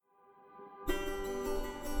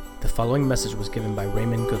following message was given by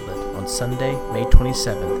Raymond Goodlett on Sunday, May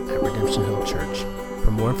 27th at Redemption Hill Church.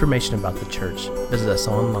 For more information about the church, visit us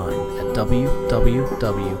online at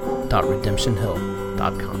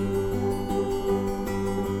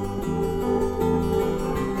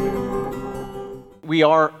www.redemptionhill.com. We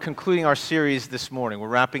are concluding our series this morning. We're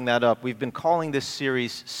wrapping that up. We've been calling this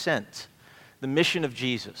series Sent, the mission of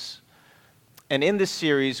Jesus. And in this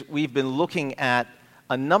series, we've been looking at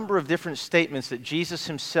a number of different statements that Jesus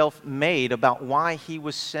himself made about why he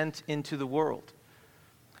was sent into the world.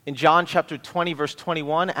 In John chapter 20, verse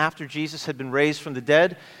 21, after Jesus had been raised from the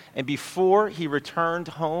dead, and before he returned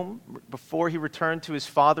home, before he returned to his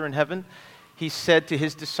Father in heaven, he said to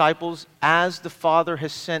his disciples, "As the Father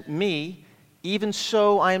has sent me, even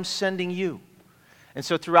so I am sending you." And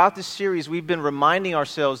so throughout this series, we've been reminding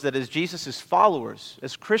ourselves that as Jesus' followers,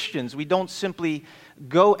 as Christians, we don't simply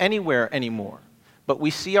go anywhere anymore, but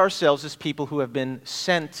we see ourselves as people who have been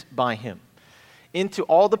sent by him into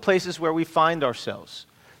all the places where we find ourselves.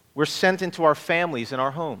 We're sent into our families and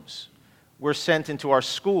our homes. We're sent into our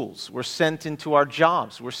schools. We're sent into our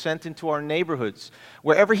jobs. We're sent into our neighborhoods.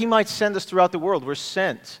 Wherever he might send us throughout the world, we're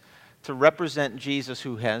sent to represent Jesus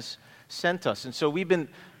who has sent us. And so we've been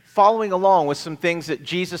following along with some things that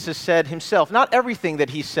Jesus has said himself. Not everything that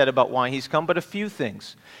he said about why he's come, but a few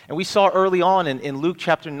things. And we saw early on in Luke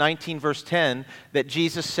chapter 19, verse 10, that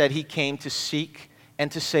Jesus said he came to seek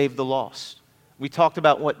and to save the lost. We talked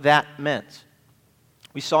about what that meant.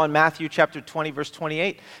 We saw in Matthew chapter 20, verse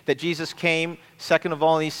 28, that Jesus came, second of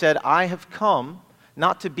all, and he said, "I have come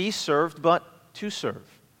not to be served, but to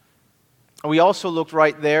serve." We also looked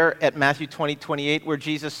right there at Matthew 20, 28, where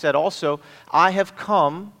Jesus said also, "I have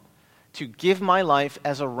come to give my life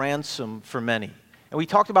as a ransom for many." And we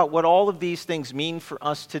talked about what all of these things mean for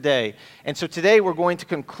us today. And so today we're going to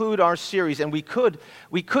conclude our series, and we could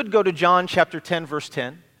go to John chapter 10, verse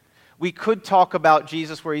 10. We could talk about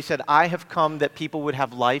Jesus where he said, "I have come that people would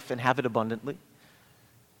have life and have it abundantly."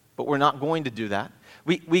 But we're not going to do that.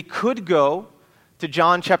 We could go to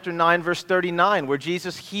John chapter 9, verse 39, where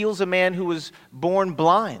Jesus heals a man who was born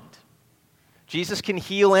blind. Jesus can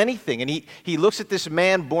heal anything. And he looks at this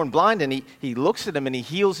man born blind, and he looks at him, and he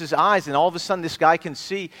heals his eyes, and all of a sudden this guy can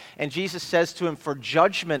see. And Jesus says to him, "For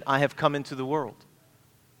judgment I have come into the world."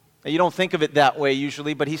 Now, you don't think of it that way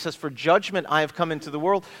usually, but he says, "For judgment I have come into the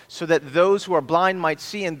world, so that those who are blind might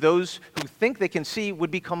see, and those who think they can see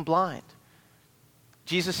would become blind."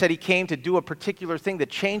 Jesus said he came to do a particular thing that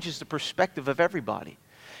changes the perspective of everybody.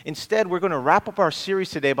 Instead, we're going to wrap up our series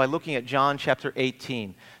today by looking at John chapter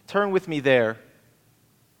 18. Turn with me there.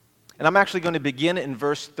 And I'm actually going to begin in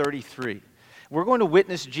verse 33. We're going to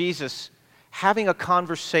witness Jesus having a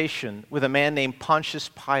conversation with a man named Pontius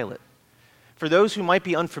Pilate. For those who might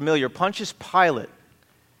be unfamiliar, Pontius Pilate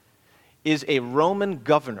is a Roman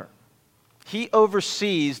governor. He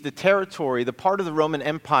oversees the territory, the part of the Roman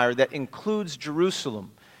Empire that includes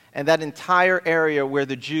Jerusalem and that entire area where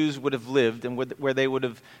the Jews would have lived and where they would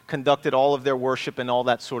have conducted all of their worship and all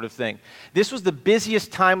that sort of thing. This was the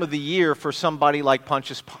busiest time of the year for somebody like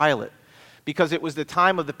Pontius Pilate, because it was the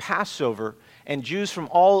time of the Passover, and Jews from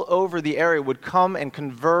all over the area would come and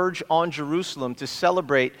converge on Jerusalem to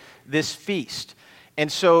celebrate this feast.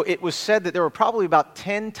 And so it was said that there were probably about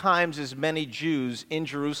 10 times as many Jews in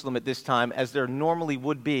Jerusalem at this time as there normally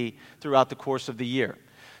would be throughout the course of the year.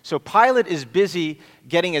 So Pilate is busy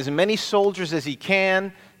getting as many soldiers as he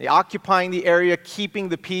can, occupying the area, keeping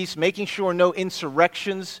the peace, making sure no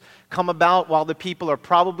insurrections come about while the people are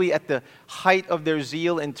probably at the height of their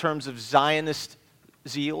zeal in terms of Zionist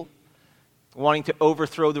zeal, wanting to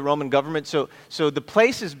overthrow the Roman government. So the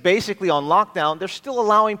place is basically on lockdown. They're still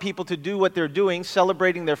allowing people to do what they're doing,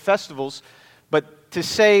 celebrating their festivals, but to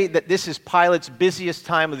say that this is Pilate's busiest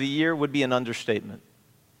time of the year would be an understatement.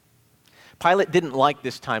 Pilate didn't like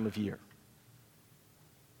this time of year.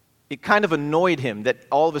 It kind of annoyed him that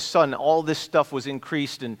all of a sudden all this stuff was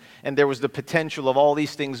increased and there was the potential of all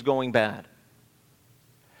these things going bad.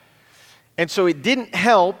 And so it didn't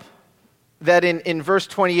help that in verse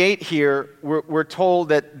 28 here, we're told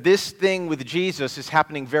that this thing with Jesus is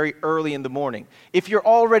happening very early in the morning. If you're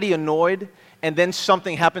already annoyed and then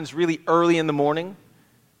something happens really early in the morning,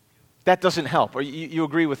 that doesn't help. Or you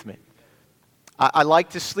agree with me? I like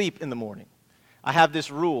to sleep in the morning. I have this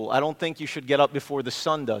rule. I don't think you should get up before the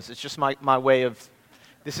sun does. It's just my way of,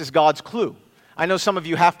 this is God's clue. I know some of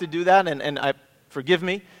you have to do that, and forgive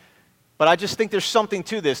me, but I just think there's something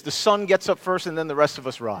to this. The sun gets up first, and then the rest of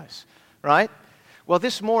us rise, right? Well,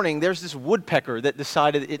 this morning, there's this woodpecker that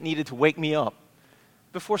decided it needed to wake me up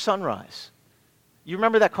before sunrise. You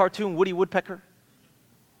remember that cartoon, Woody Woodpecker?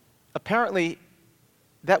 Apparently,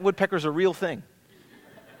 that woodpecker's a real thing.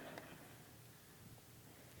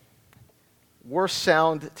 worst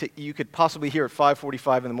sound you could possibly hear at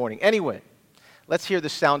 5:45 in the morning. Anyway, let's hear the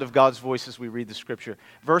sound of God's voice as we read the scripture.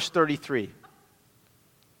 Verse 33.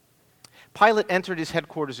 Pilate entered his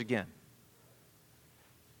headquarters again,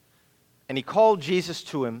 and he called Jesus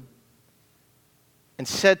to him and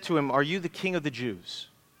said to him, "Are you the king of the Jews?"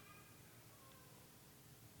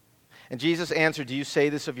 And Jesus answered, "Do you say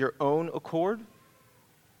this of your own accord,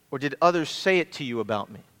 or did others say it to you about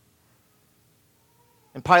me?"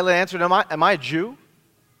 And Pilate answered, Am I a Jew?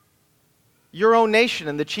 Your own nation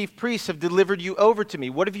and the chief priests have delivered you over to me.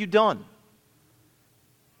 What have you done?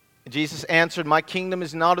 And Jesus answered, "My kingdom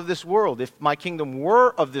is not of this world. If my kingdom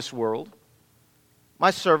were of this world,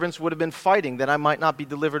 my servants would have been fighting that I might not be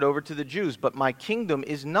delivered over to the Jews. But my kingdom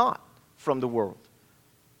is not from the world."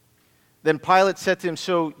 Then Pilate said to him,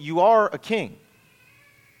 "So you are a king?"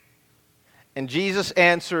 And Jesus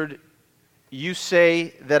answered, "You say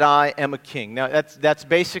that I am a king." Now, that's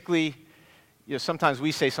basically, sometimes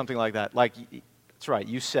we say something like that. Like, that's right,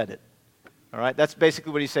 you said it. All right? That's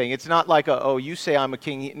basically what he's saying. It's not like, you say I'm a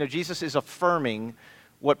king. No, Jesus is affirming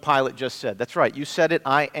what Pilate just said. That's right, you said it,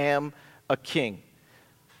 I am a king.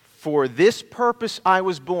 For this purpose I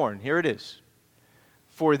was born. Here it is.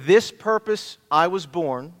 For this purpose I was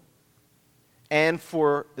born, and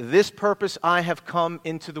for this purpose I have come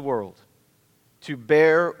into the world, to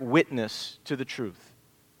bear witness to the truth.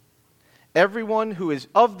 Everyone who is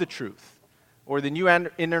of the truth, or the New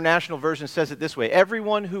International Version says it this way,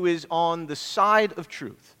 everyone who is on the side of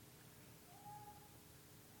truth,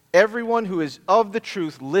 everyone who is of the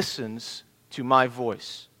truth listens to my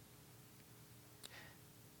voice.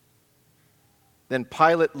 Then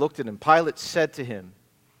Pilate looked at him. Pilate said to him,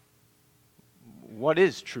 "What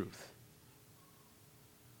is truth?"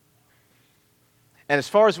 And as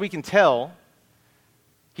far as we can tell,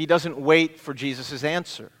 he doesn't wait for Jesus'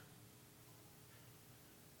 answer.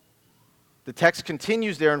 The text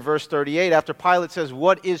continues there in verse 38. After Pilate says,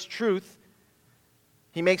 "What is truth?"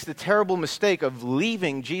 he makes the terrible mistake of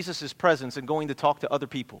leaving Jesus' presence and going to talk to other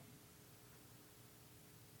people.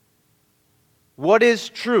 What is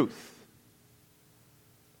truth?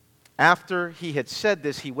 After he had said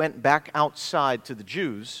this, he went back outside to the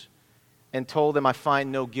Jews and told them, "I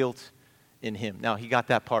find no guilt in him." Now, he got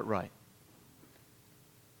that part right.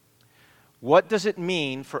 What does it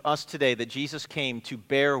mean for us today that Jesus came to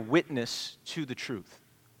bear witness to the truth?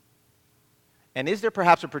 And is there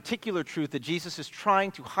perhaps a particular truth that Jesus is trying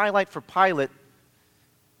to highlight for Pilate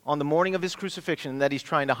on the morning of his crucifixion that he's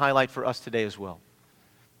trying to highlight for us today as well?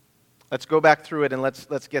 Let's go back through it and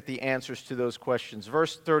let's get the answers to those questions.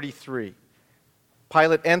 Verse 33.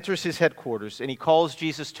 Pilate enters his headquarters and he calls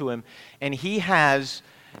Jesus to him, and he has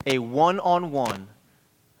a one-on-one,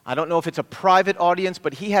 I don't know if it's a private audience,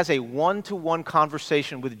 but he has a one-to-one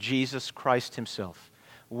conversation with Jesus Christ himself.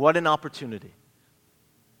 What an opportunity.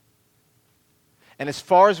 And as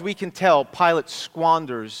far as we can tell, Pilate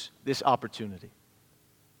squanders this opportunity.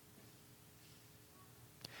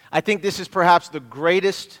 I think this is perhaps the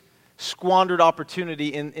greatest squandered opportunity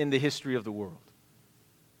in the history of the world.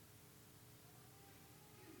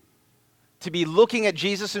 To be looking at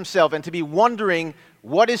Jesus himself and to be wondering,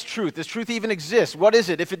 what is truth? Does truth even exist? What is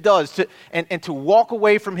it if it does? And to walk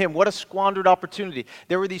away from him, what a squandered opportunity.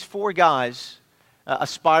 There were these four guys,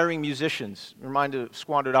 aspiring musicians, reminded of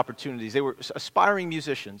squandered opportunities. They were aspiring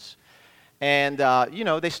musicians. And,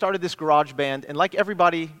 they started this garage band. And like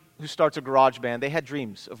everybody who starts a garage band, they had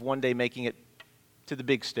dreams of one day making it to the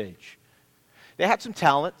big stage. They had some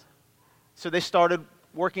talent, so they started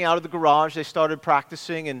working out of the garage. They started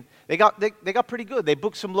practicing, and they got pretty good. They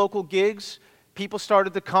booked some local gigs. People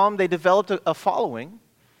started to come. They developed a following,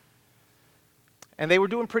 and they were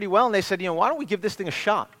doing pretty well. And they said, why don't we give this thing a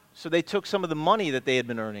shot? So they took some of the money that they had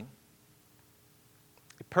been earning,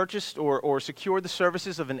 they purchased or secured the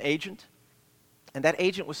services of an agent, and that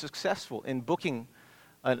agent was successful in booking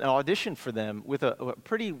an audition for them with a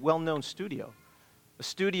pretty well-known studio, a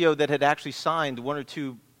studio that had actually signed one or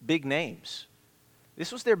two big names.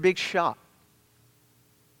 This was their big shot.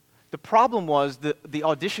 The problem was the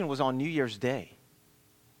audition was on New Year's Day.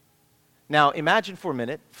 Now, imagine for a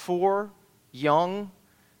minute, four young,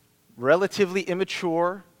 relatively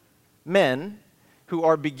immature men who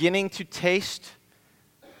are beginning to taste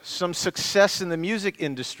some success in the music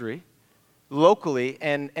industry locally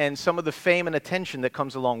and some of the fame and attention that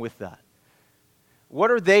comes along with that. What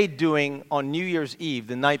are they doing on New Year's Eve,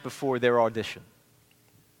 the night before their audition?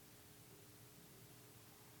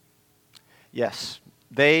 Yes,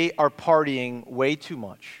 they are partying way too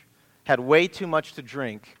much, had way too much to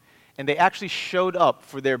drink, and they actually showed up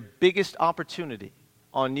for their biggest opportunity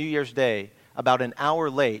on New Year's Day about an hour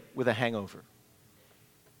late with a hangover.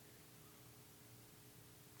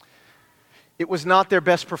 It was not their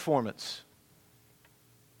best performance.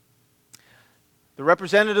 The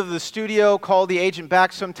representative of the studio called the agent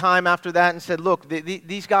back sometime after that and said, look,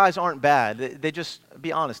 these guys aren't bad. They just,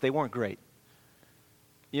 be honest, they weren't great.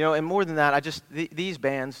 You know, and more than that, these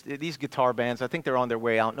bands, these guitar bands, I think they're on their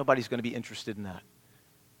way out. Nobody's going to be interested in that.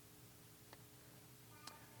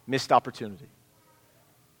 Missed opportunity.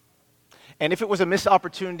 And if it was a missed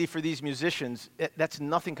opportunity for these musicians, that's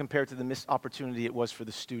nothing compared to the missed opportunity it was for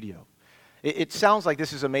the studio. It sounds like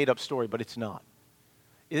this is a made-up story, but it's not.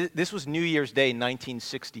 This was New Year's Day,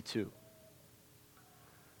 1962.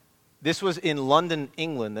 This was in London,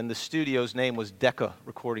 England, and the studio's name was Decca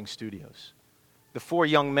Recording Studios. The four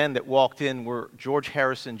young men that walked in were George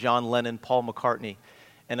Harrison, John Lennon, Paul McCartney,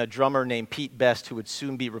 and a drummer named Pete Best, who would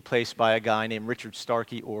soon be replaced by a guy named Richard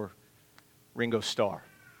Starkey or Ringo Starr.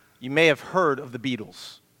 You may have heard of the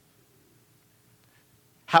Beatles.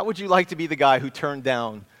 How would you like to be the guy who turned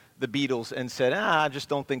down the Beatles and said, I just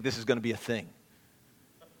don't think this is going to be a thing?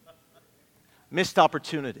 Missed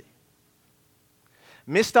opportunity.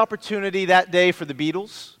 Missed opportunity that day for the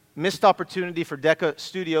Beatles. Missed opportunity for Decca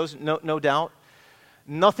Studios, no doubt.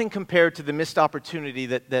 Nothing compared to the missed opportunity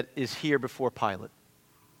that is here before Pilate.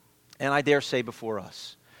 And I dare say before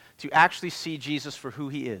us. To actually see Jesus for who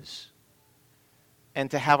he is.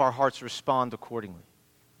 And to have our hearts respond accordingly.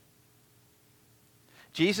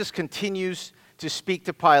 Jesus continues to speak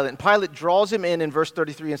to Pilate. And Pilate draws him in verse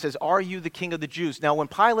 33 and says, are you the king of the Jews? Now, when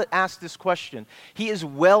Pilate asked this question, he is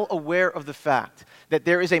well aware of the fact that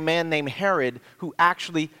there is a man named Herod who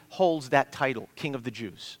actually holds that title, King of the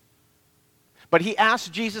Jews. But he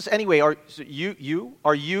asked Jesus anyway, are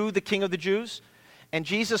you the king of the Jews? And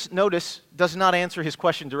Jesus, notice, does not answer his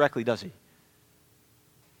question directly, does he?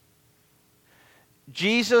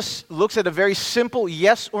 Jesus looks at a very simple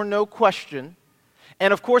yes or no question.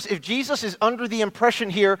 And of course, if Jesus is under the impression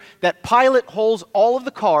here that Pilate holds all of the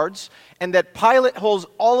cards and that Pilate holds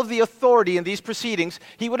all of the authority in these proceedings,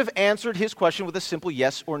 he would have answered his question with a simple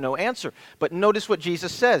yes or no answer. But notice what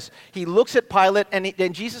Jesus says. He looks at Pilate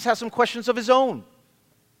and Jesus has some questions of his own.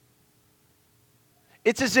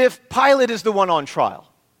 It's as if Pilate is the one on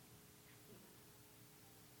trial.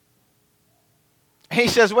 And he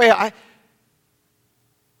says, wait,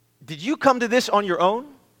 did you come to this on your own?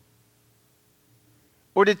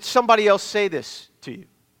 Or did somebody else say this to you?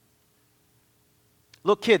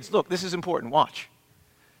 Look, kids, look, this is important. Watch.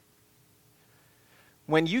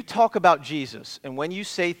 When you talk about Jesus and when you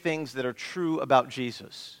say things that are true about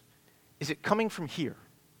Jesus, is it coming from here?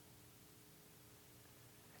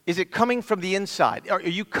 Is it coming from the inside? Are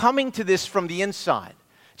you coming to this from the inside?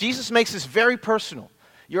 Jesus makes this very personal.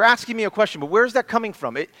 You're asking me a question, but where is that coming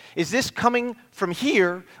from? Is this coming from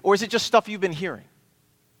here, or is it just stuff you've been hearing?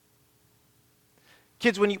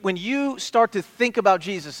 Kids, when you start to think about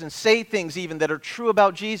Jesus and say things even that are true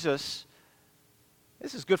about Jesus,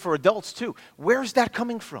 this is good for adults too. Where's that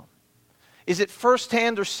coming from? Is it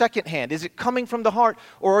firsthand or secondhand? Is it coming from the heart,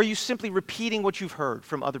 or are you simply repeating what you've heard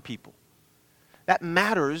from other people? That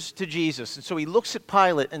matters to Jesus. And so he looks at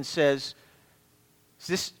Pilate and says,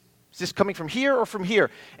 is this coming from here or from here?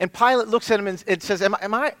 And Pilate looks at him and says,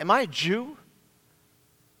 am I a Jew?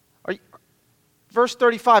 Verse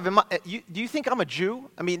 35, do you think I'm a Jew?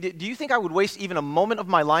 I mean, do you think I would waste even a moment of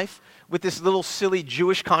my life with this little silly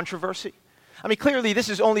Jewish controversy? I mean, clearly this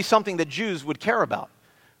is only something that Jews would care about.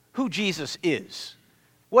 Who Jesus is,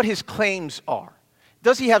 what his claims are.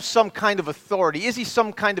 Does he have some kind of authority? Is he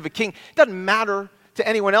some kind of a king? It doesn't matter to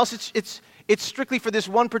anyone else. It's strictly for this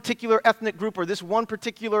one particular ethnic group or this one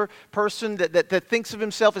particular person that thinks of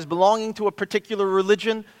himself as belonging to a particular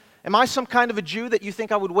religion. Am I some kind of a Jew that you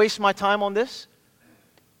think I would waste my time on this?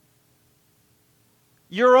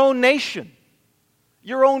 Your own nation,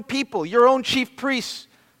 your own people, your own chief priests,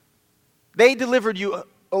 they delivered you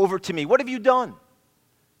over to me. What have you done?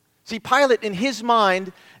 See, Pilate, in his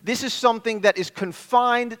mind, this is something that is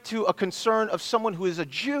confined to a concern of someone who is a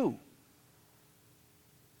Jew.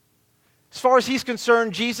 As far as he's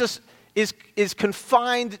concerned, Jesus is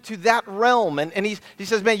confined to that realm. And he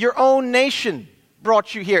says, man, your own nation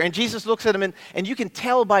brought you here. And Jesus looks at him, and you can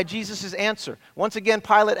tell by Jesus' answer. Once again,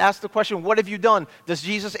 Pilate asks the question, what have you done? Does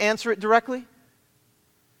Jesus answer it directly?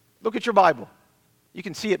 Look at your Bible. You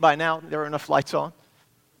can see it by now. There are enough lights on.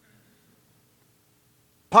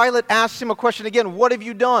 Pilate asks him a question again, what have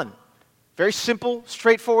you done? Very simple,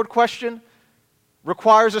 straightforward question.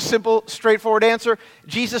 Requires a simple, straightforward answer.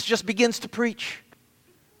 Jesus just begins to preach.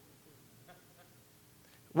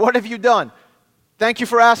 What have you done? Thank you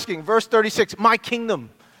for asking. Verse 36, my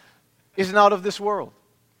kingdom is not of this world.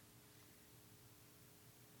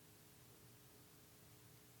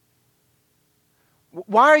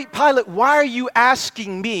 Pilate, why are you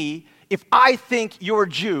asking me if I think you're a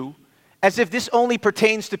Jew, as if this only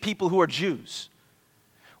pertains to people who are Jews?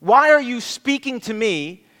 Why are you speaking to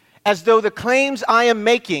me as though the claims I am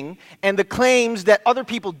making and the claims that other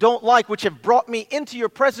people don't like, which have brought me into your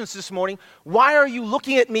presence this morning, why are you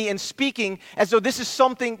looking at me and speaking as though this is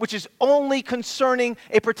something which is only concerning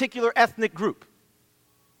a particular ethnic group?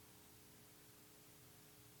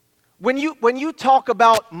 When you talk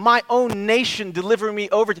about my own nation delivering me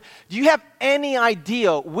over, do you have any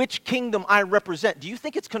idea which kingdom I represent? Do you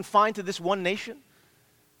think it's confined to this one nation?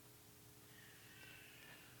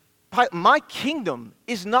 My kingdom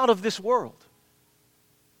is not of this world.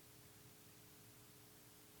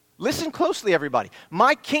 Listen closely, everybody.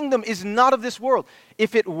 My kingdom is not of this world.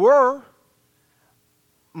 If it were,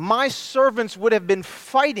 my servants would have been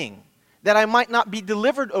fighting that I might not be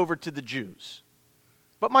delivered over to the Jews.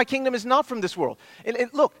 But my kingdom is not from this world. And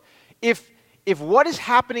look, if what is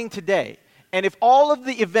happening today, and if all of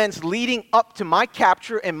the events leading up to my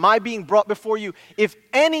capture and my being brought before you, if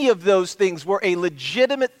any of those things were a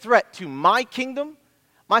legitimate threat to my kingdom,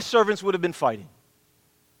 my servants would have been fighting.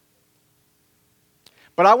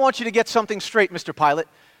 But I want you to get something straight, Mr. Pilate.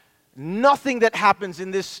 Nothing that happens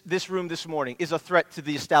in this room this morning is a threat to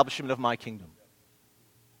the establishment of my kingdom.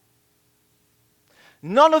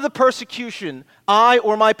 None of the persecution I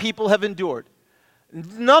or my people have endured,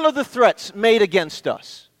 none of the threats made against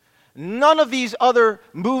us, none of these other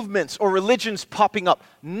movements or religions popping up,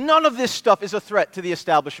 none of this stuff is a threat to the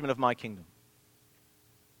establishment of my kingdom.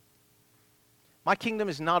 My kingdom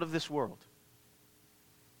is not of this world.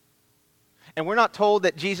 And we're not told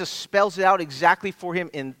that Jesus spells it out exactly for him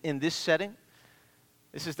in this setting.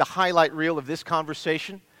 This is the highlight reel of this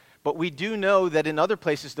conversation. But we do know that in other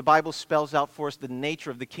places the Bible spells out for us the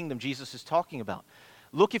nature of the kingdom Jesus is talking about.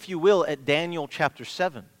 Look, if you will, at Daniel chapter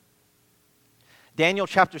 7. Daniel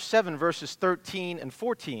chapter 7, verses 13 and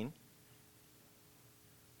 14.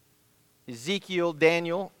 Ezekiel,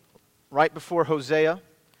 Daniel, right before Hosea.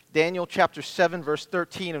 Daniel chapter 7, verse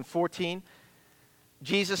 13 and 14.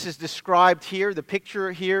 Jesus is described here. The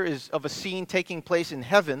picture here is of a scene taking place in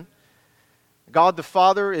heaven. God the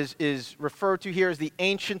Father is referred to here as the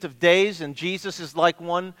Ancient of Days, and Jesus is like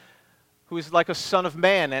one who is like a son of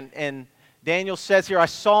man. And Daniel says here, I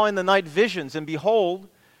saw in the night visions, and behold,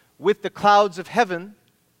 with the clouds of heaven,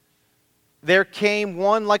 there came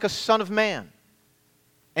one like a son of man.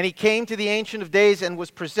 And he came to the Ancient of Days and was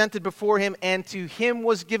presented before him, and to him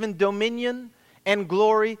was given dominion and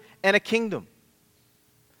glory and a kingdom,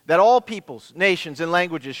 that all peoples, nations, and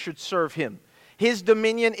languages should serve him. His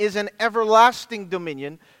dominion is an everlasting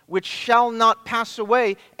dominion which shall not pass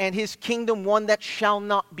away, and his kingdom one that shall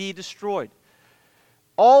not be destroyed.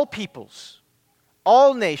 All peoples,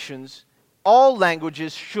 all nations, all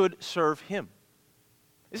languages should serve him.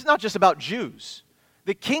 It's not just about Jews.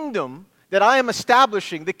 The kingdom that I am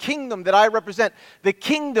establishing, the kingdom that I represent, the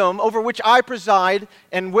kingdom over which I preside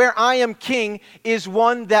and where I am king is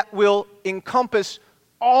one that will encompass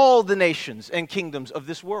all the nations and kingdoms of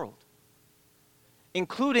this world,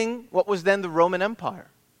 including what was then the Roman Empire,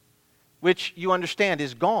 which you understand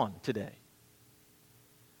is gone today.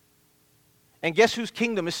 And guess whose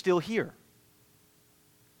kingdom is still here?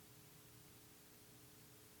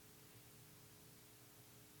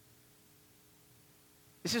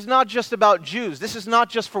 This is not just about Jews. This is not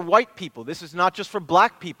just for white people. This is not just for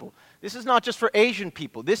black people. This is not just for Asian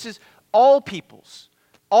people. This is all peoples,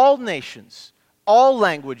 all nations, all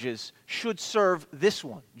languages should serve this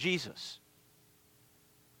one, Jesus.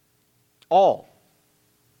 All.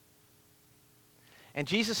 And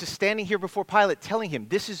Jesus is standing here before Pilate telling him,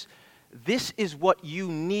 this is what you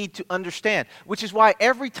need to understand. Which is why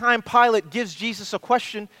every time Pilate gives Jesus a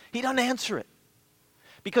question, he doesn't answer it.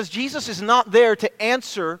 Because Jesus is not there to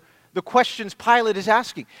answer the questions Pilate is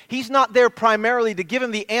asking. He's not there primarily to give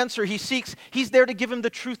him the answer he seeks. He's there to give him the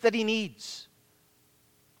truth that he needs.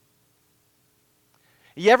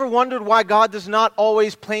 You ever wondered why God does not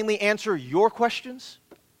always plainly answer your questions?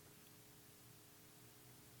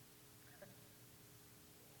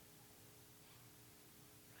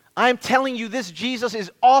 I'm telling you this, Jesus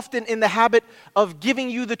is often in the habit of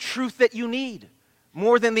giving you the truth that you need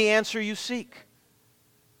more than the answer you seek.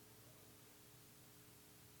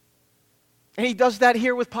 And he does that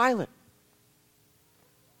here with Pilate.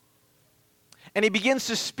 And he begins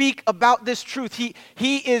to speak about this truth.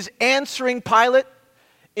 He is answering Pilate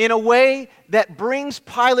in a way that brings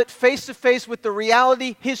Pilate face to face with the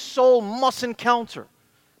reality his soul must encounter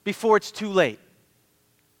before it's too late.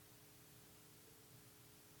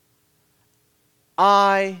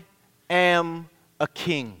 I am a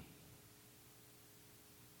king.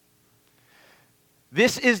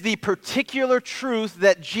 This is the particular truth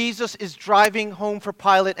that Jesus is driving home for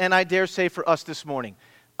Pilate, and I dare say for us this morning.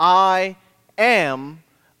 I am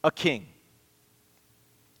a king.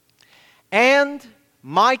 And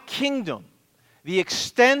my kingdom, the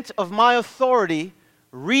extent of my authority,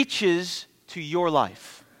 reaches to your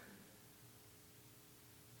life.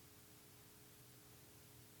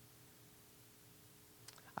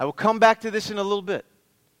 I will come back to this in a little bit.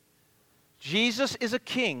 Jesus is a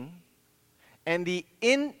king, and the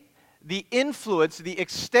influence, the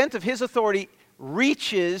extent of his authority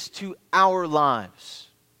reaches to our lives.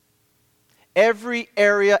 Every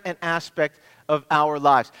area and aspect of our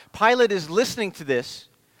lives. Pilate is listening to this,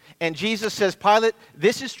 and Jesus says, Pilate,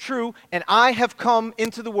 this is true, and I have come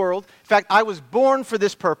into the world. In fact, I was born for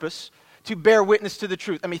this purpose, to bear witness to the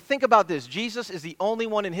truth. I mean, think about this. Jesus is the only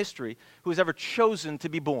one in history who has ever chosen to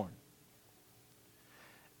be born.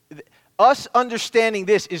 Us understanding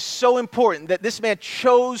this is so important, that this man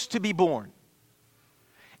chose to be born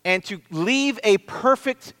and to leave a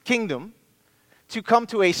perfect kingdom to come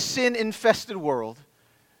to a sin-infested world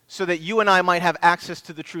so that you and I might have access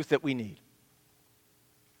to the truth that we need.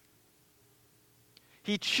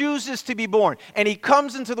 He chooses to be born, and he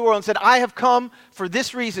comes into the world and said, I have come for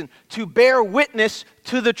this reason, to bear witness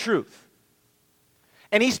to the truth.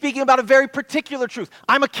 And he's speaking about a very particular truth.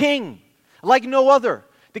 I'm a king, like no other,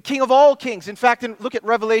 the king of all kings. In fact, look at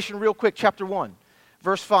Revelation real quick, chapter 1,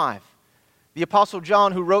 verse 5. The Apostle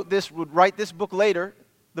John, who wrote this, would write this book later,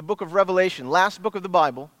 the book of Revelation, last book of the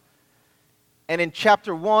Bible. And in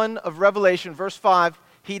chapter 1 of Revelation, verse 5,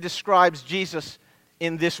 he describes Jesus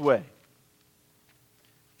in this way.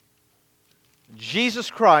 Jesus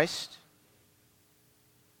Christ,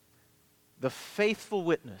 the faithful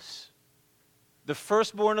witness, the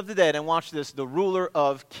firstborn of the dead, and watch this, the ruler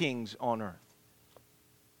of kings on earth.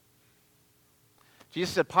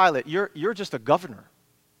 Jesus said, Pilate, you're just a governor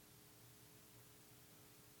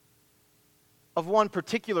of one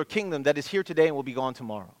particular kingdom that is here today and will be gone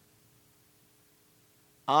tomorrow.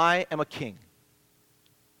 I am a king,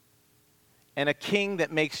 and a king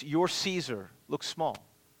that makes your Caesar look small.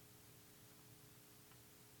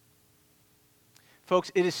 Folks,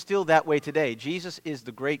 it is still that way today. Jesus is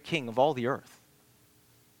the great king of all the earth.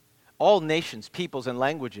 All nations, peoples, and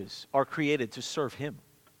languages are created to serve him.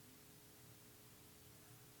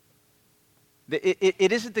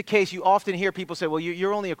 It isn't the case. You often hear people say, well,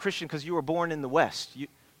 you're only a Christian because you were born in the West.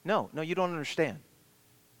 No, you don't understand.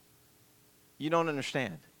 You don't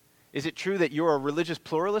understand. Is it true that you're a religious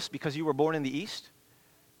pluralist because you were born in the East?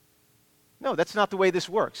 No, that's not the way this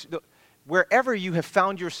works. Wherever you have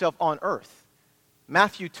found yourself on earth,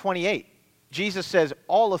 Matthew 28, Jesus says,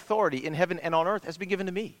 all authority in heaven and on earth has been given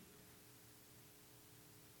to me.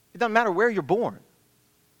 It doesn't matter where you're born.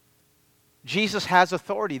 Jesus has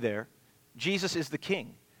authority there. Jesus is the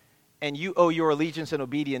king. And you owe your allegiance and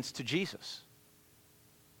obedience to Jesus.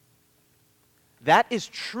 That is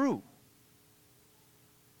true.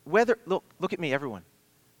 Look at me, everyone.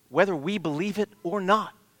 Whether we believe it or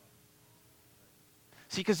not.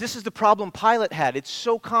 See, because this is the problem Pilate had. It's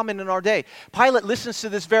so common in our day. Pilate listens to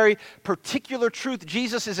this very particular truth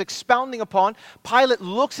Jesus is expounding upon. Pilate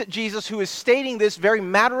looks at Jesus, who is stating this very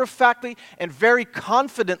matter-of-factly and very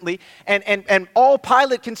confidently. And all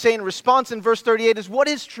Pilate can say in response in verse 38 is, what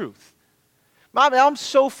is truth? I'm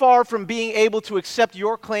so far from being able to accept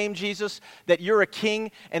your claim, Jesus, that you're a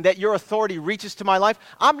king and that your authority reaches to my life.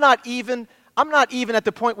 I'm not even at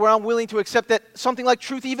the point where I'm willing to accept that something like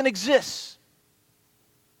truth even exists.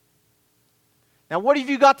 Now, what have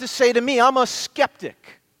you got to say to me? I'm a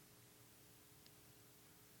skeptic.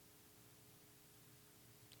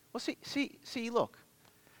 Well, see, look.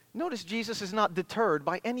 Notice Jesus is not deterred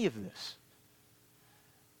by any of this.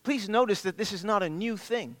 Please notice that this is not a new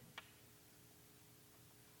thing.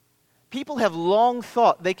 People have long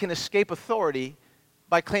thought they can escape authority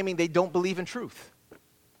by claiming they don't believe in truth.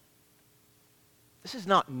 This is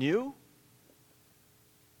not new.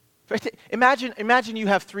 Imagine you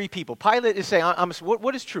have three people. Pilate is saying,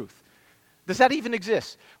 what is truth? Does that even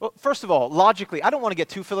exist? Well, first of all, logically, I don't want to get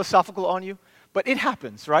too philosophical on you, but it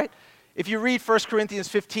happens, right? If you read 1 Corinthians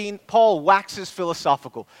 15, Paul waxes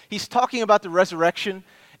philosophical. He's talking about the resurrection,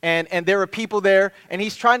 and there are people there, and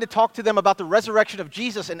he's trying to talk to them about the resurrection of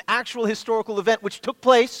Jesus, an actual historical event which took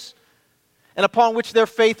place and upon which their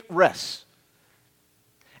faith rests.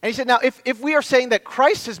 And he said, now, if we are saying that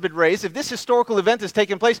Christ has been raised, if this historical event has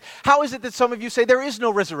taken place, how is it that some of you say there is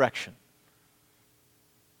no resurrection?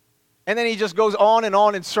 And then he just goes on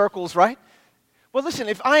in circles, right? Well, listen,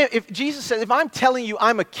 if Jesus says, if I'm telling you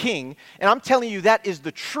I'm a king, and I'm telling you that is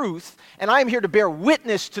the truth, and I am here to bear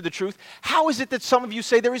witness to the truth, how is it that some of you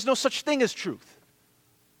say there is no such thing as truth?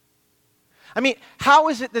 I mean, how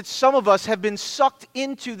is it that some of us have been sucked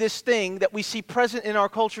into this thing that we see present in our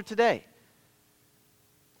culture today?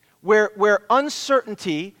 Where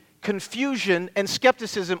uncertainty, confusion, and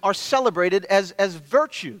skepticism are celebrated as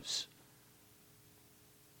virtues.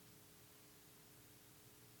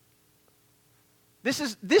 This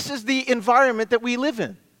is the environment that we live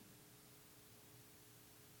in.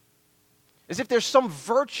 As if there's some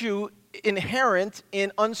virtue inherent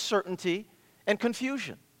in uncertainty and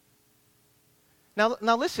confusion. Now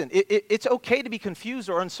listen, it's okay to be confused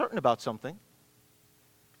or uncertain about something,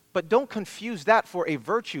 but don't confuse that for a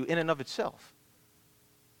virtue in and of itself.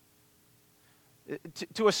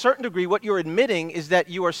 To a certain degree, what you're admitting is that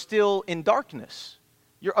you are still in darkness.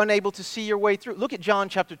 You're unable to see your way through. Look at John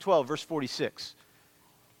chapter 12, verse 46.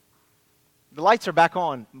 The lights are back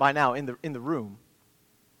on by now in the room,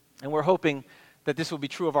 and we're hoping that this will be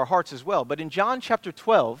true of our hearts as well. But in John chapter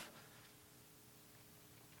 12,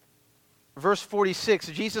 verse 46,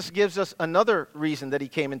 Jesus gives us another reason that he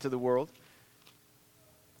came into the world.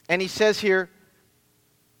 And he says here,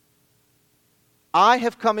 I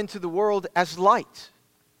have come into the world as light,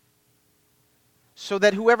 so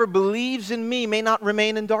that whoever believes in me may not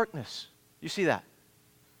remain in darkness. You see that?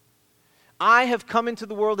 I have come into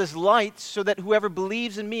the world as light, so that whoever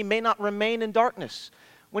believes in me may not remain in darkness.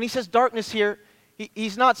 When he says darkness here,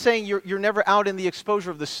 he's not saying you're never out in the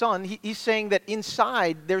exposure of the sun. He's saying that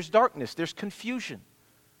inside there's darkness, there's confusion.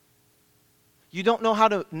 You don't know how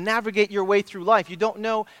to navigate your way through life. You don't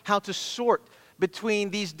know how to sort between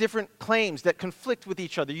these different claims that conflict with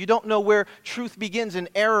each other. You don't know where truth begins and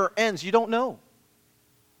error ends. You don't know.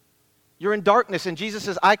 You're in darkness, and Jesus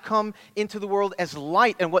says, I come into the world as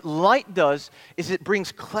light. And what light does is it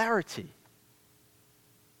brings clarity.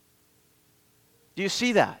 Do you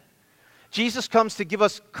see that? Jesus comes to give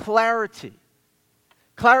us clarity.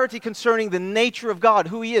 Clarity concerning the nature of God,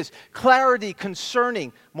 who he is. Clarity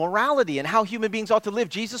concerning morality and how human beings ought to live.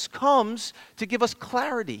 Jesus comes to give us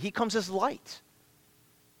clarity. He comes as light.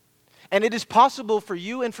 And it is possible for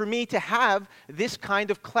you and for me to have this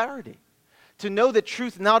kind of clarity. To know that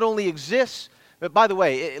truth not only exists, but by the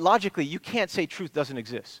way, logically, you can't say truth doesn't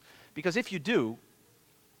exist. Because if you do,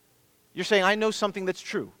 you're saying, I know something that's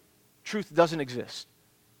true. Truth doesn't exist.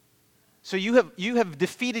 So you have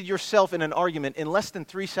defeated yourself in an argument in less than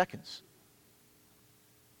 3 seconds.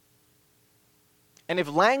 And if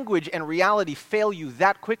language and reality fail you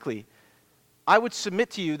that quickly, I would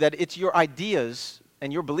submit to you that it's your ideas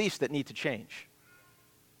and your beliefs that need to change,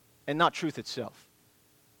 and not truth itself.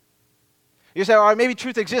 You say, all right, maybe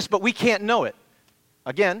truth exists, but we can't know it.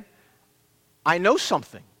 Again, I know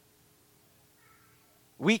something.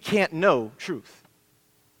 We can't know truth.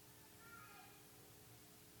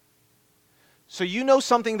 So you know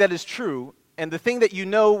something that is true, and the thing that you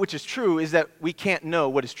know which is true is that we can't know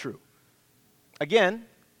what is true. Again,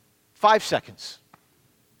 5 seconds.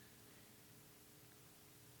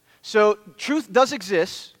 So truth does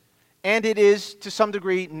exist, and it is to some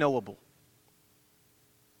degree knowable.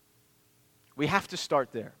 We have to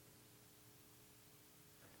start there.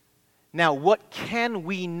 Now, what can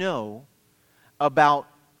we know about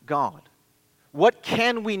God? What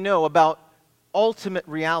can we know about ultimate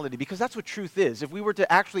reality? Because that's what truth is. If we were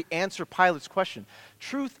to actually answer Pilate's question,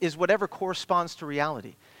 truth is whatever corresponds to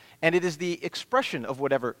reality. And it is the expression of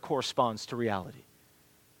whatever corresponds to reality.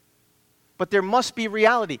 But there must be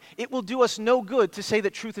reality. It will do us no good to say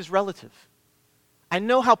that truth is relative. I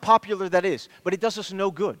know how popular that is, but it does us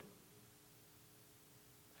no good.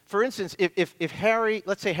 For instance, if Harry,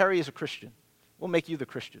 let's say Harry is a Christian. We'll make you the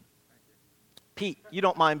Christian. Pete, you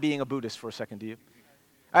don't mind being a Buddhist for a second, do you?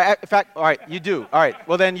 In fact, all right, you do. All right,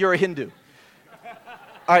 well then you're a Hindu.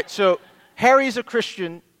 All right, so Harry is a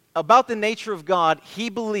Christian. About the nature of God, he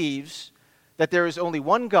believes that there is only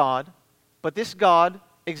one God, but this God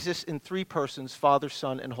exists in 3 persons, Father,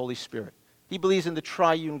 Son, and Holy Spirit. He believes in the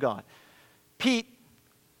triune God. Pete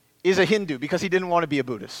is a Hindu because he didn't want to be a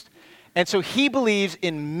Buddhist. And so he believes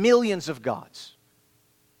in millions of gods.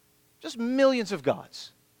 Just millions of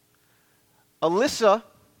gods. Alyssa,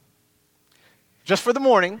 just for the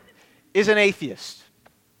morning, is an atheist.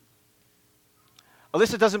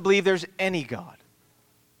 Alyssa doesn't believe there's any God.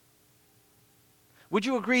 Would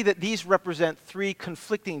you agree that these represent 3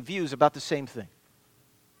 conflicting views about the same thing?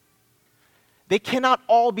 They cannot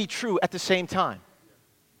all be true at the same time.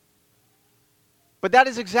 But that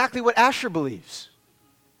is exactly what Asher believes.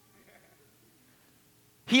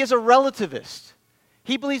 He is a relativist.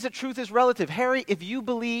 He believes that truth is relative. Harry, if you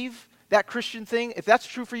believe that Christian thing, if that's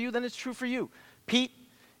true for you, then it's true for you. Pete,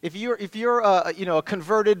 if you're a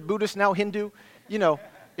converted Buddhist, now Hindu,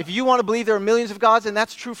 if you want to believe there are millions of gods and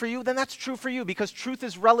that's true for you, then that's true for you because truth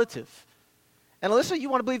is relative. And Alyssa, you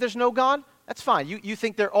want to believe there's no God? That's fine. You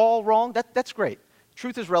think they're all wrong? That's great.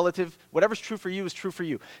 Truth is relative. Whatever's true for you is true for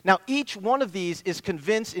you. Now, each one of these is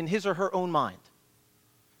convinced in his or her own mind,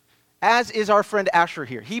 as is our friend Asher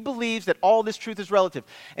here. He believes that all this truth is relative.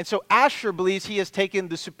 And so Asher believes he has taken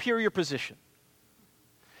the superior position.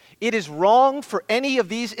 It is wrong for any of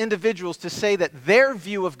these individuals to say that their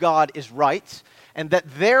view of God is right and that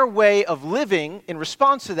their way of living in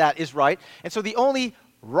response to that is right. And so the only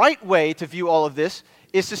right way to view all of this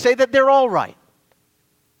is to say that they're all right,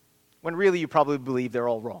 when really you probably believe they're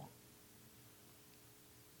all wrong.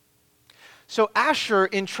 So Asher,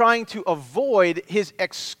 in trying to avoid his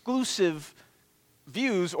exclusive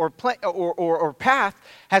views or path,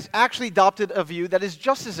 has actually adopted a view that is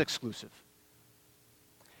just as exclusive.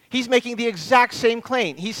 He's making the exact same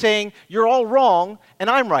claim. He's saying, you're all wrong and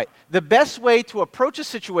I'm right. The best way to approach a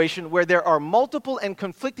situation where there are multiple and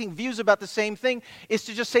conflicting views about the same thing is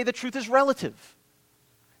to just say the truth is relative.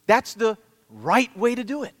 That's the right way to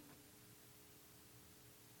do it.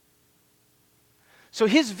 So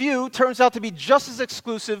his view turns out to be just as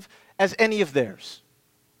exclusive as any of theirs.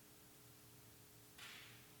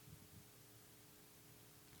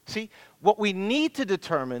 See, what we need to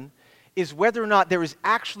determine is whether or not there is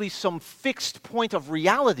actually some fixed point of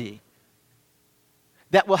reality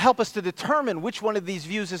that will help us to determine which one of these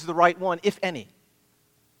views is the right one, if any.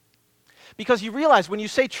 Because you realize when you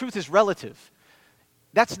say truth is relative,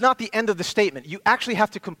 that's not the end of the statement. You actually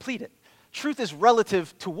have to complete it. Truth is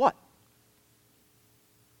relative to what?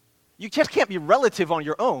 You just can't be relative on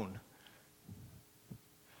your own.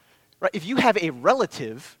 Right? If you have a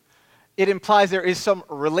relative, it implies there is some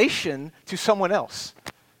relation to someone else.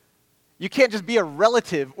 You can't just be a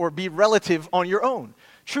relative or be relative on your own.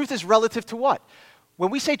 Truth is relative to what?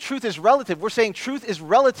 When we say truth is relative, we're saying truth is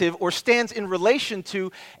relative or stands in relation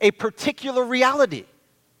to a particular reality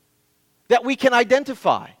that we can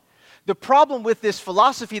identify. The problem with this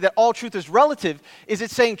philosophy that all truth is relative is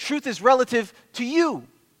it's saying truth is relative to you.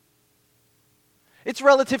 It's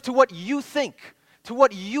relative to what you think, to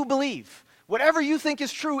what you believe. Whatever you think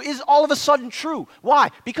is true is all of a sudden true. Why?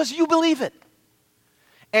 Because you believe it.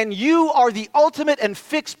 And you are the ultimate and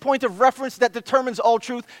fixed point of reference that determines all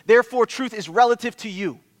truth. Therefore, truth is relative to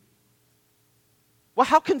you. Well,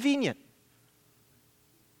 how convenient.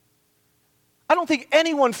 I don't think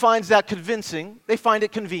anyone finds that convincing. They find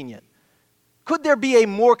it convenient. Could there be a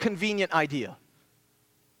more convenient idea?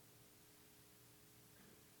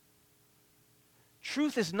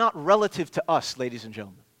 Truth is not relative to us, ladies and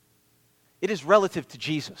gentlemen. It is relative to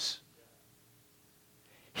Jesus.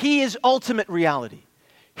 He is ultimate reality.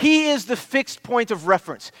 He is the fixed point of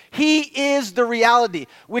reference. He is the reality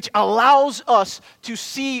which allows us to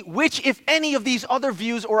see which, if any, of these other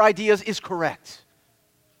views or ideas is correct.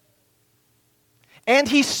 And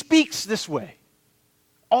he speaks this way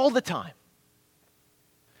all the time.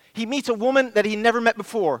 He meets a woman that he never met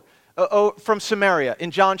before from Samaria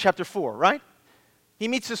in John chapter 4, right? He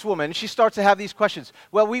meets this woman and she starts to have these questions.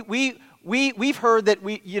 Well, we've heard that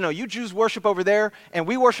you Jews worship over there and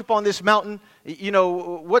we worship on this mountain.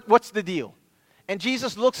 What's the deal? And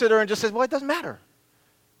Jesus looks at her and just says, well, it doesn't matter.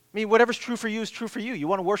 I mean, whatever's true for you is true for you. You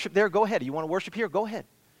want to worship there? Go ahead. You want to worship here? Go ahead.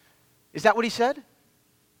 Is that what he said?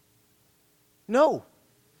 No.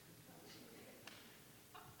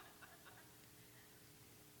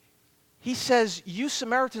 He says, you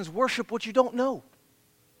Samaritans worship what you don't know.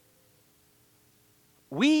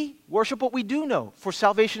 We worship what we do know, for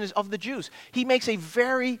salvation is of the Jews. He makes a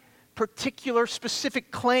very particular,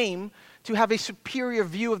 specific claim to have a superior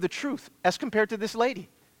view of the truth as compared to this lady. And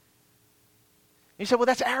you say, well,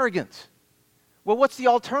 that's arrogant. Well, what's the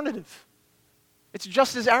alternative? It's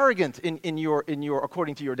just as arrogant in your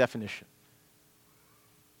according to your definition.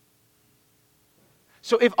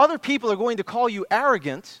 So if other people are going to call you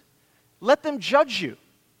arrogant, let them judge you.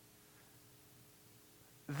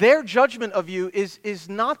 Their judgment of you is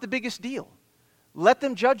not the biggest deal. Let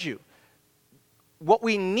them judge you. What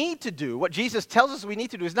we need to do, what Jesus tells us we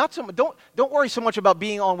need to do, is not so much, don't worry so much about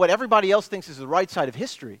being on what everybody else thinks is the right side of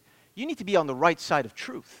history. You need to be on the right side of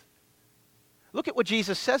truth. Look at what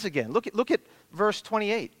Jesus says again. Look at verse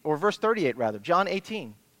 28, or verse 38 rather, John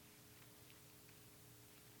 18.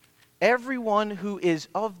 Everyone who is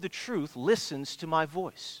of the truth listens to my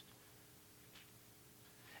voice.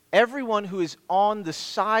 Everyone who is on the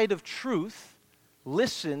side of truth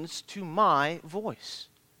listens to my voice.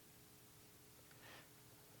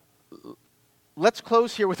 Let's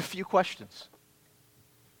close here with a few questions.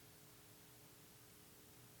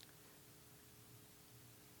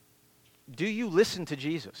 Do you listen to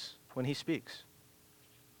Jesus when he speaks?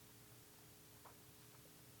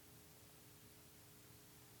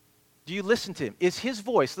 Do Do you listen to him? Is his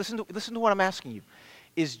voice, listen to what I'm asking you,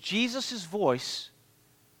 is Jesus' voice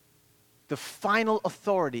the final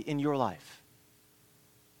authority in your life?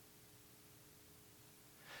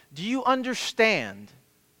 Do you understand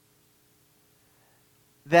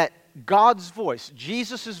that God's voice,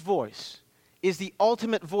 Jesus' voice, is the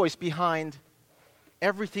ultimate voice behind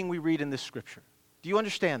everything we read in this scripture? Do you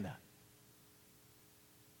understand that?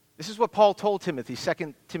 This is what Paul told Timothy,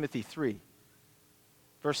 2 Timothy 3,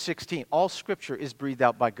 verse 16. All scripture is breathed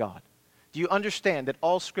out by God. Do you understand that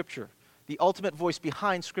all scripture, the ultimate voice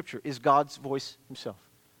behind scripture, is God's voice himself?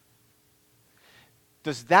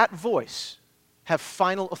 Does that voice have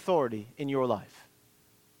final authority in your life?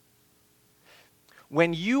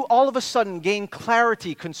 When you all of a sudden gain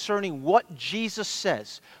clarity concerning what Jesus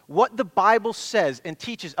says, what the Bible says and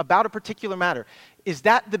teaches about a particular matter, is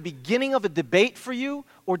that the beginning of a debate for you,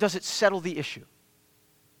 or does it settle the issue?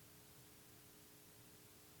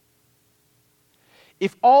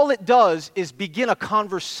 If all it does is begin a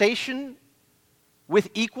conversation with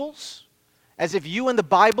equals, as if you and the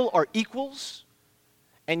Bible are equals,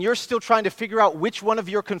 and you're still trying to figure out which one of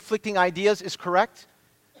your conflicting ideas is correct,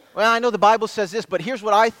 well, I know the Bible says this, but here's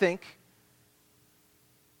what I think,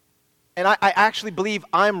 and I actually believe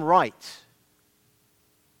I'm right.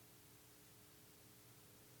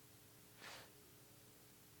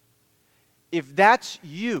 If that's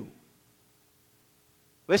you,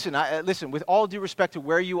 listen, with all due respect to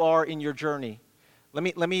where you are in your journey, let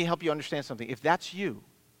me help you understand something. If that's you,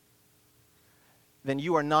 then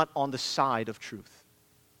you are not on the side of truth.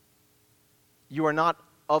 You are not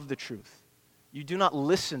of the truth. You do not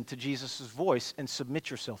listen to Jesus' voice and submit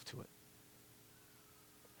yourself to it.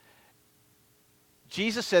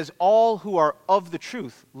 Jesus says, all who are of the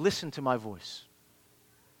truth, listen to my voice.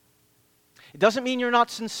 It doesn't mean you're not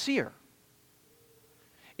sincere.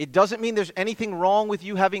 It doesn't mean there's anything wrong with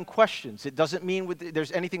you having questions. It doesn't mean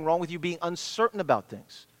there's anything wrong with you being uncertain about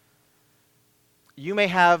things. You may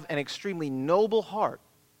have an extremely noble heart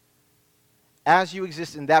as you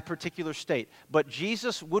exist in that particular state. But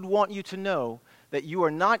Jesus would want you to know that you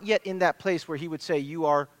are not yet in that place where he would say you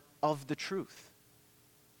are of the truth.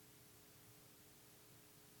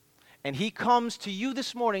 And he comes to you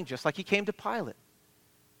this morning, just like he came to Pilate,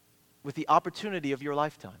 with the opportunity of your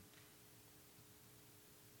lifetime.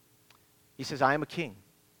 He says, I am a king.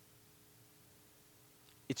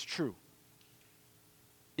 It's true.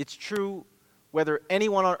 It's true whether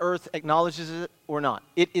anyone on earth acknowledges it or not.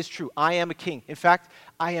 It is true. I am a king. In fact,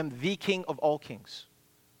 I am the king of all kings.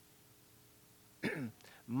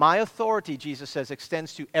 My authority, Jesus says,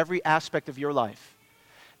 extends to every aspect of your life.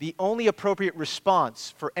 The only appropriate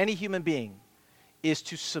response for any human being is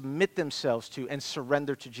to submit themselves to and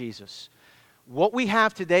surrender to Jesus. What we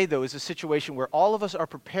have today, though, is a situation where all of us are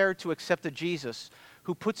prepared to accept a Jesus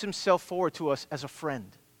who puts himself forward to us as a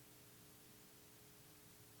friend.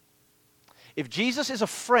 If Jesus is a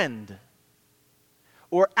friend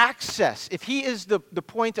or access, if he is the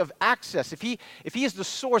point of access, if he is the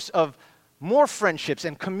source of more friendships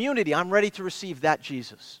and community, I'm ready to receive that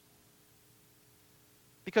Jesus.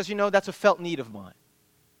 Because, that's a felt need of mine.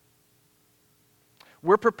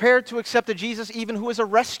 We're prepared to accept a Jesus even who is a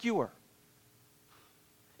rescuer.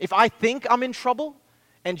 If I think I'm in trouble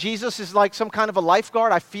and Jesus is like some kind of a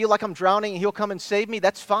lifeguard, I feel like I'm drowning and he'll come and save me,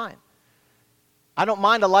 that's fine. I don't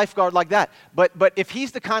mind a lifeguard like that. But if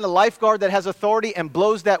he's the kind of lifeguard that has authority and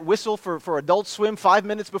blows that whistle for Adult Swim 5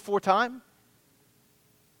 minutes before time,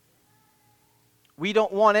 we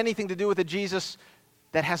don't want anything to do with a Jesus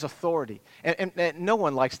that has authority. And no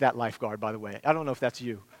one likes that lifeguard, by the way. I don't know if that's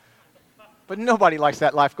you. But nobody likes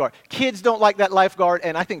that lifeguard. Kids don't like that lifeguard,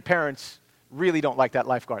 and I think parents really don't like that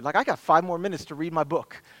lifeguard. Like, I got 5 more minutes to read my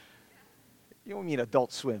book. You don't mean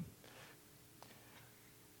Adult Swim.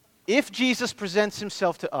 If Jesus presents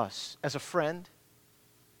himself to us as a friend,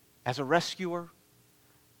 as a rescuer,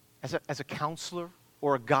 as a counselor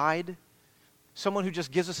or a guide, someone who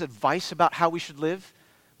just gives us advice about how we should live,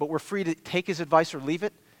 but we're free to take his advice or leave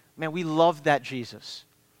it, man, we love that Jesus.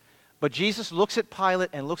 But Jesus looks at Pilate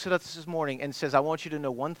and looks at us this morning and says, I want you to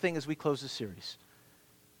know one thing as we close this series.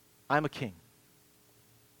 I'm a king.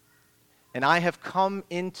 And I have come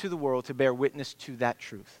into the world to bear witness to that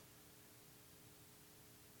truth.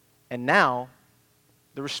 And now,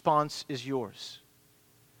 the response is yours.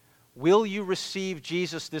 Will you receive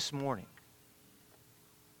Jesus this morning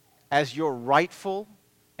as your rightful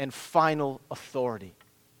and final authority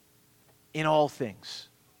in all things?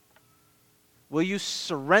 Will you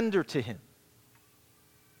surrender to him,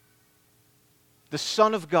 the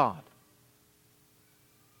Son of God?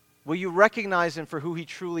 Will you recognize him for who he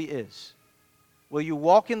truly is? Will you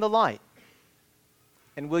walk in the light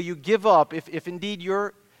And will you give up if indeed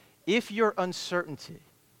your uncertainty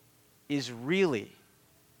is really,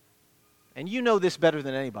 and you know this better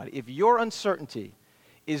than anybody, if your uncertainty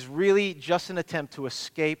is really just an attempt to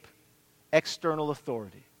escape external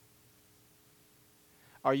authority,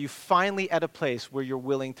 are you finally at a place where you're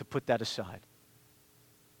willing to put that aside?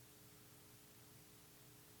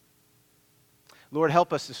 Lord,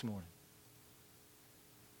 help us this morning.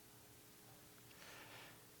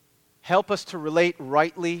 Help us to relate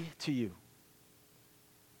rightly to you.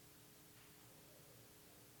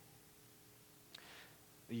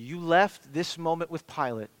 You left this moment with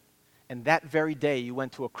Pilate, and that very day you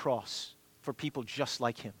went to a cross for people just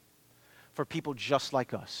like him, for people just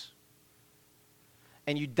like us.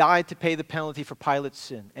 And you died to pay the penalty for Pilate's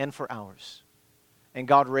sin and for ours. And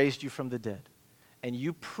God raised you from the dead. And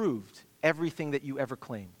you proved everything that you ever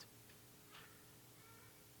claimed.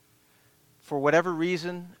 For whatever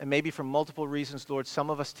reason, and maybe for multiple reasons, Lord, some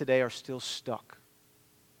of us today are still stuck.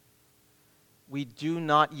 We do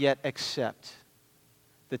not yet accept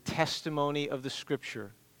the testimony of the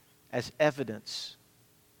Scripture as evidence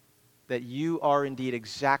that you are indeed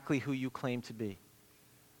exactly who you claim to be,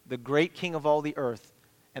 the great King of all the earth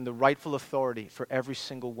and the rightful authority for every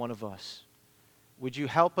single one of us. Would you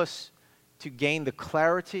help us to gain the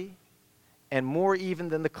clarity, and more even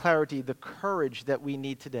than the clarity, the courage that we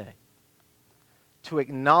need today to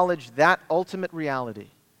acknowledge that ultimate reality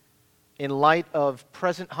in light of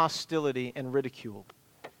present hostility and ridicule.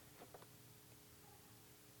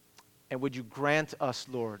 And would you grant us,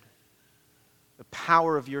 Lord, the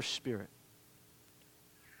power of your Spirit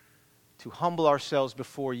to humble ourselves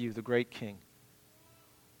before you, the great King,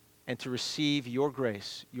 and to receive your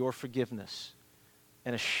grace, your forgiveness,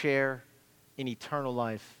 and a share in eternal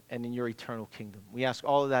life and in your eternal kingdom. We ask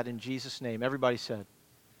all of that in Jesus' name. Everybody said,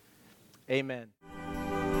 amen.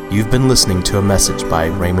 You've been listening to a message by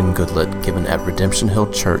Raymond Goodlett given at Redemption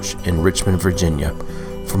Hill Church in Richmond, Virginia.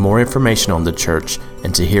 For more information on the church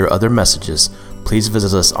and to hear other messages, please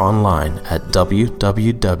visit us online at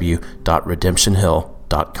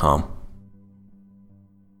www.redemptionhill.com.